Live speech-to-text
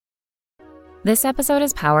This episode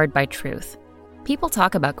is powered by Truth. People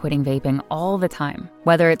talk about quitting vaping all the time,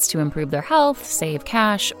 whether it's to improve their health, save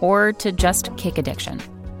cash, or to just kick addiction.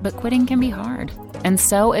 But quitting can be hard, and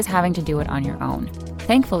so is having to do it on your own.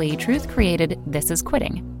 Thankfully, Truth created This Is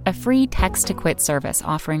Quitting, a free text-to-quit service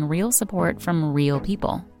offering real support from real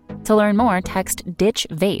people. To learn more, text DITCH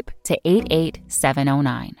VAPE to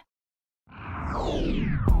 88709.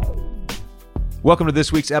 Welcome to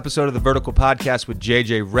this week's episode of the Vertical Podcast with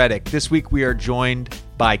JJ Redick. This week we are joined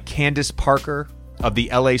by Candace Parker of the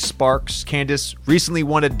LA Sparks. Candace recently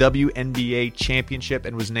won a WNBA championship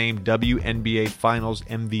and was named WNBA Finals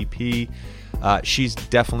MVP. She's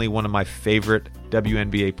definitely one of my favorite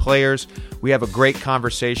WNBA players. We have a great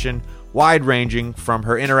conversation, wide-ranging, from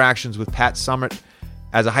her interactions with Pat Summitt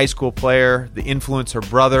as a high school player, the influence her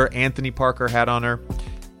brother Anthony Parker had on her,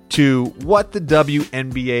 to what the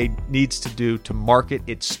WNBA needs to do to market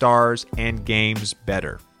its stars and games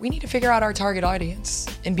better. We need to figure out our target audience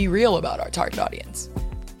and be real about our target audience.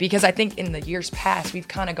 Because I think in the years past, we've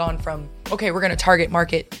kind of gone from, okay, we're going to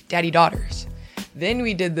market daddy-daughters. Then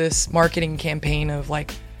we did this marketing campaign of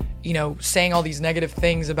saying all these negative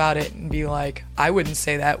things about it and be like, I wouldn't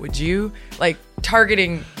say that, would you? Like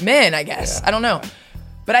targeting men, I guess. Yeah. I don't know.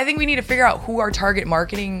 But I think we need to figure out who our target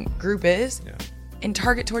marketing group is. Yeah. And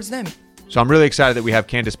target towards them. So I'm really excited that we have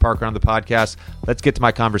Candace Parker on the podcast. Let's get to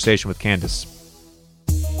my conversation with Candace.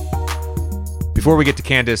 Before we get to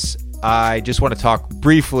Candace, I just want to talk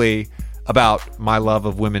briefly about my love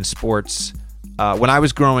of women's sports. When I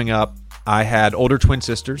was growing up, I had older twin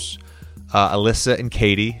sisters, Alyssa and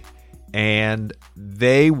Katie, and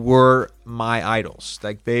they were my idols.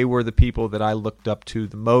 Like, they were the people that I looked up to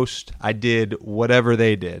the most. I did whatever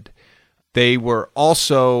they did. They were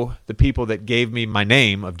also the people that gave me my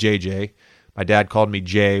name of JJ. My dad called me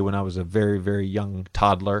Jay when I was a very, very young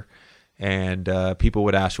toddler. And people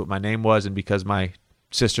would ask what my name was. And because my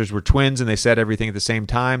sisters were twins and they said everything at the same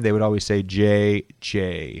time, they would always say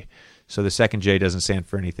JJ. So the second J doesn't stand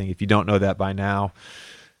for anything. If you don't know that by now,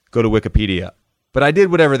 go to Wikipedia. But I did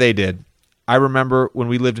whatever they did. I remember when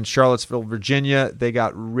we lived in Charlottesville, Virginia, they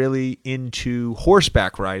got really into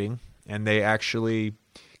horseback riding. And they actually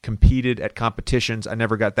competed at competitions. I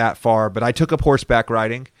never got that far, but I took up horseback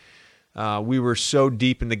riding. We were so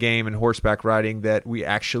deep in the game in horseback riding that we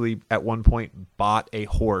actually at one point bought a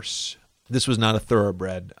horse. This was not a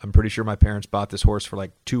thoroughbred. I'm pretty sure my parents bought this horse for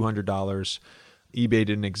like $200. eBay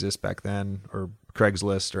didn't exist back then, or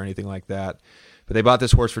Craigslist or anything like that. But they bought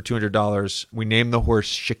this horse for $200. We named the horse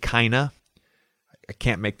Shekinah. I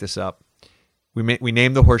can't make this up. We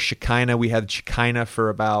named the horse Shekinah. We had Shekinah for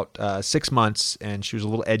about 6 months, and she was a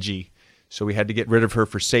little edgy, so we had to get rid of her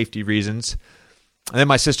for safety reasons. And then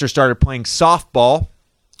my sister started playing softball,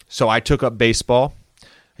 so I took up baseball. I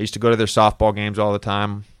used to go to their softball games all the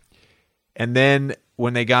time. And then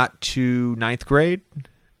when they got to 9th grade,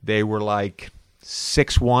 they were like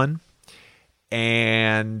 6'1",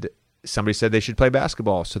 and somebody said they should play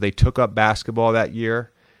basketball. So they took up basketball that year,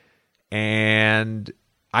 and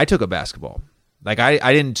I took up basketball. Like,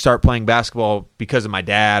 I didn't start playing basketball because of my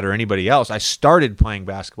dad or anybody else. I started playing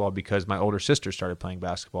basketball because my older sister started playing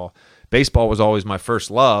basketball. Baseball was always my first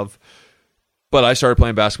love, but I started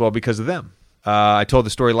playing basketball because of them. I told the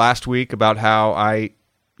story last week about how I,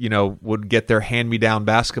 would get their hand-me-down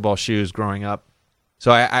basketball shoes growing up.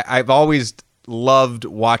 So I've always loved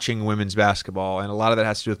watching women's basketball, and a lot of that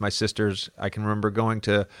has to do with my sisters. I can remember going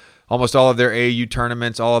to almost all of their AAU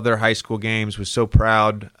tournaments, all of their high school games. Was so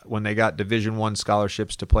proud when they got Division I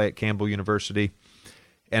scholarships to play at Campbell University.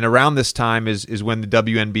 And around this time is when the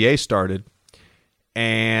WNBA started.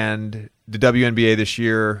 And the WNBA this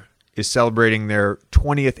year is celebrating their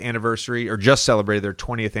 20th anniversary, or just celebrated their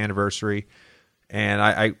 20th anniversary. And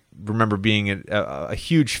I remember being a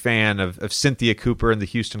huge fan of Cynthia Cooper and the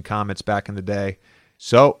Houston Comets back in the day.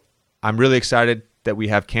 So I'm really excited that we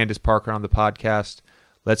have Candace Parker on the podcast.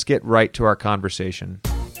 Let's get right to our conversation.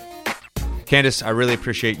 Candace, I really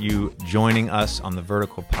appreciate you joining us on the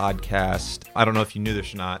Vertical Podcast. I don't know if you knew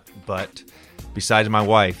this or not, but besides my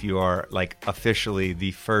wife, you are officially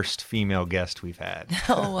the first female guest we've had.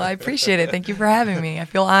 Oh, well, I appreciate it. Thank you for having me. I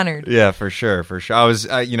feel honored. Yeah, for sure. I was,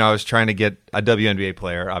 I was trying to get a WNBA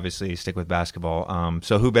player, obviously stick with basketball.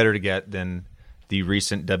 So who better to get than the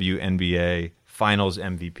recent WNBA Finals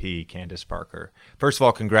MVP, Candace Parker. First of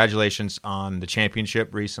all, congratulations on the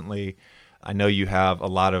championship recently. I know you have a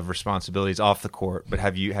lot of responsibilities off the court, but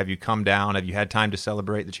have you come down? Have you had time to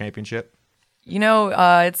celebrate the championship? It's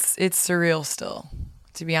surreal still,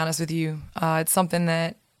 to be honest with you. It's something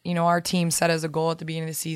that, our team set as a goal at the beginning of the season.